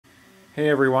Hey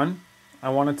everyone, I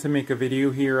wanted to make a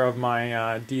video here of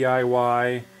my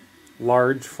DIY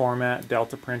large format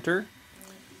Delta printer.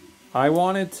 I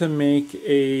wanted to make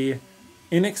a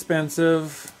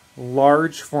inexpensive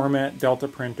large format Delta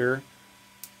printer,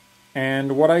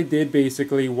 and what I did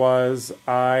basically was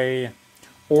I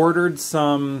ordered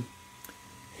some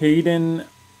Haydn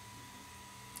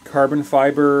carbon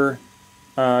fiber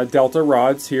Delta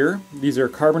rods here. These are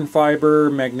carbon fiber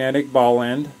magnetic ball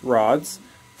end rods,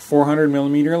 400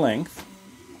 millimeter length.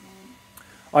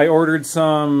 I ordered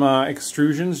some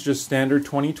extrusions, just standard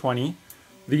 2020.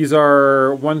 These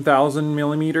are 1000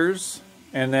 millimeters,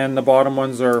 and then the bottom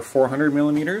ones are 400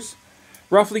 millimeters.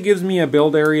 Roughly gives me a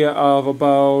build area of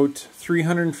about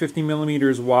 350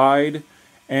 millimeters wide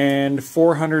and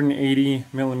 480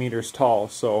 millimeters tall,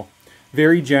 so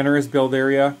very generous build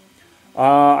area.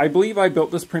 I believe I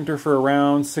built this printer for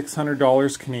around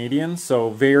 $600 Canadian, so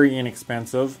very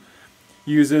inexpensive.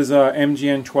 Uses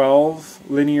MGN12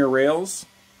 linear rails.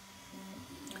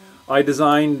 I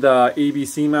designed the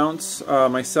ABC mounts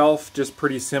myself, just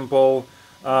pretty simple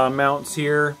mounts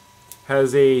here.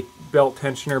 Has a belt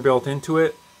tensioner built into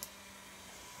it.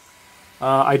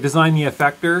 I designed the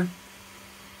effector.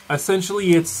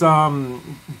 Essentially it's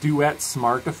Duet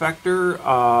Smart effector,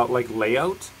 like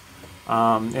layout.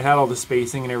 It had all the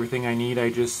spacing and everything I need.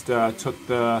 I just took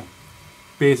the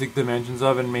basic dimensions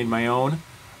of it and made my own.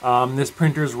 This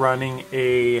printer is running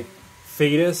a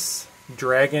Phaetus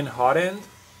Dragon hotend,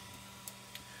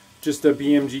 just a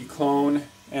BMG clone,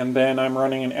 and then I'm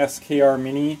running an SKR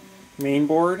Mini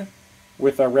Mainboard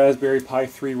with a Raspberry Pi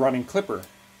 3 running Klipper.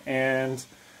 And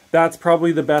that's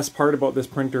probably the best part about this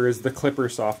printer is the Klipper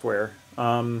software.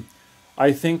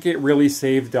 I think it really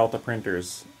saved Delta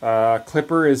printers.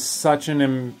 Klipper is such an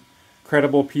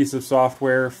incredible piece of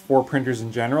software for printers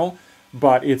in general,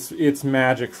 but it's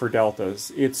magic for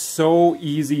Deltas. It's so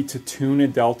easy to tune a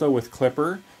Delta with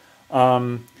Klipper.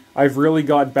 I've really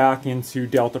got back into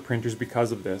Delta printers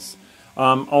because of this.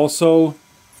 Also,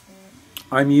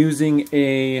 I'm using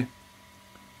a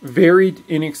very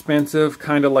inexpensive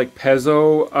kind of like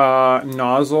piezo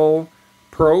nozzle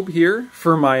probe here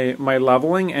for my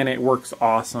leveling, and it works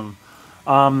awesome.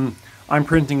 I'm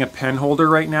printing a pen holder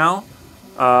right now.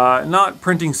 Not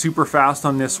printing super fast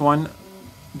on this one.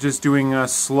 Just doing a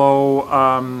slow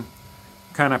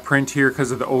kind of print here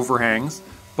because of the overhangs.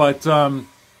 But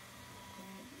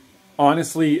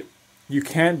honestly, you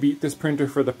can't beat this printer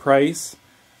for the price.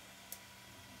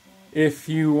 If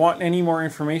you want any more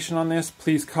information on this,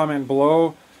 please comment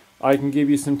below. I can give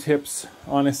you some tips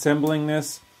on assembling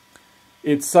this.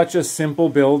 It's such a simple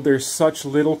build. There's such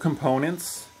little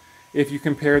components. If you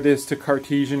compare this to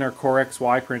Cartesian or Core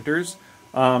XY printers.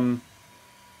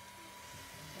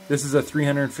 This is a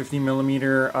 350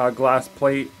 millimeter glass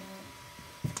plate.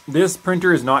 This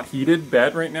printer is not heated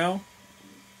bed right now.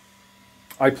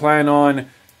 I plan on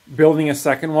building a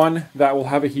second one that will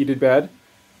have a heated bed.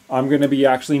 I'm going to be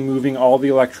actually moving all the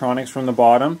electronics from the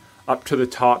bottom up to the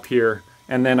top here,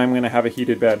 and then I'm going to have a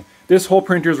heated bed. This whole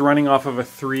printer is running off of a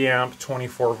 3 amp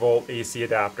 24 volt AC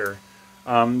adapter.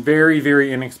 Very,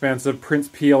 very inexpensive, prints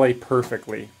PLA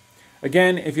perfectly.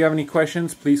 Again, if you have any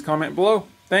questions, please comment below.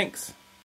 Thanks.